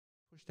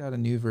out a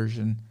new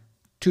version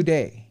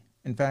today.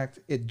 In fact,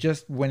 it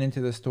just went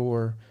into the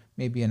store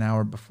maybe an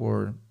hour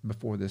before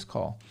this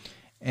call.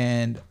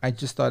 And I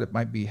just thought it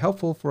might be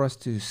helpful for us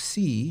to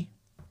see,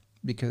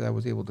 because I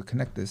was able to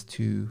connect this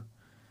to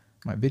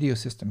my video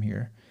system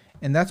here.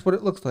 And that's what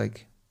it looks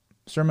like,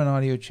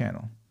 SermonAudio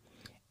channel.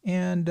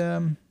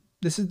 And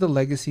this is the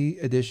Legacy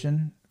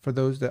edition for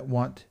those that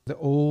want the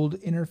old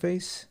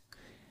interface.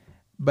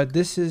 But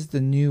this is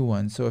the new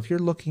one. So if you're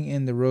looking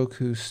in the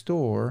Roku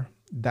store,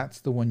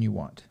 that's the one you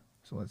want.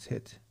 So let's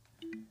hit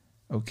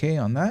OK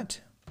on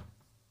that.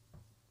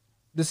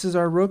 This is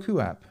our Roku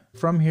app.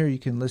 From here, you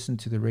can listen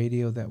to the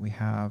radio that we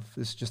have.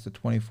 This is just a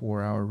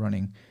 24-hour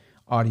running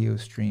audio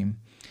stream.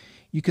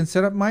 You can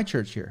set up My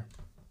Church here.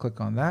 Click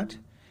on that,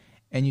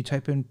 and you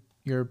type in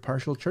your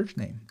partial church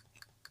name,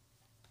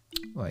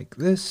 like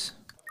this.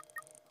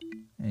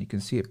 And you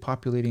can see it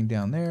populating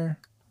down there.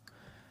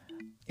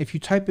 If you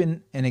type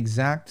in an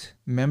exact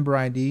member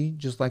ID,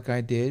 just like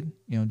I did,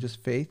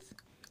 just faith,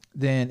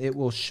 then it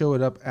will show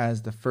it up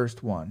as the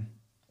first one.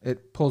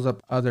 It pulls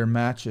up other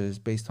matches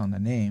based on the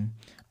name,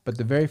 but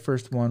the very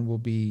first one will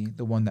be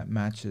the one that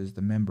matches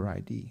the member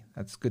ID.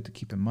 That's good to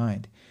keep in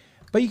mind.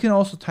 But you can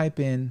also type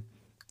in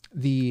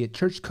the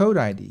church code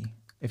ID.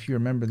 If you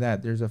remember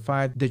that, there's a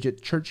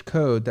 5-digit church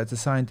code that's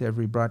assigned to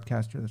every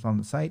broadcaster that's on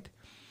the site.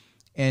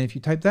 And if you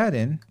type that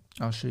in,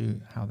 I'll show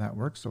you how that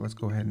works. So let's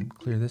go ahead and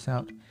clear this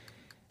out.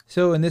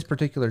 So in this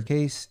particular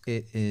case,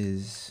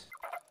 it's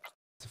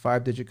a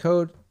 5-digit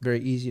code,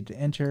 very easy to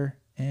enter,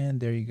 and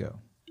there you go.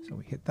 So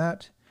we hit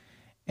that,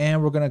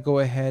 and we're going to go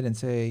ahead and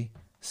say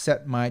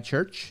set My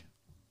Church.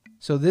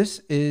 So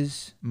this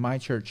is My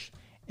Church,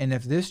 and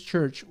if this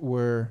church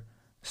were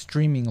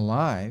streaming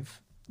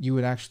live, you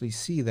would actually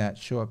see that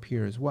show up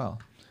here as well.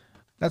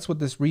 That's what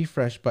this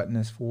refresh button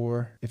is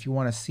for. If you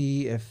want to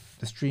see if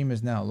the stream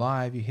is now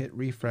live, you hit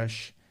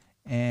refresh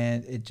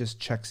and it just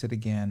checks it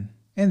again,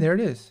 and there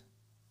it is.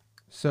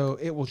 So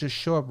it will just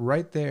show up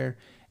right there.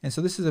 And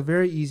so this is a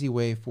very easy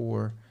way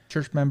for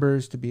church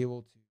members to be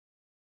able to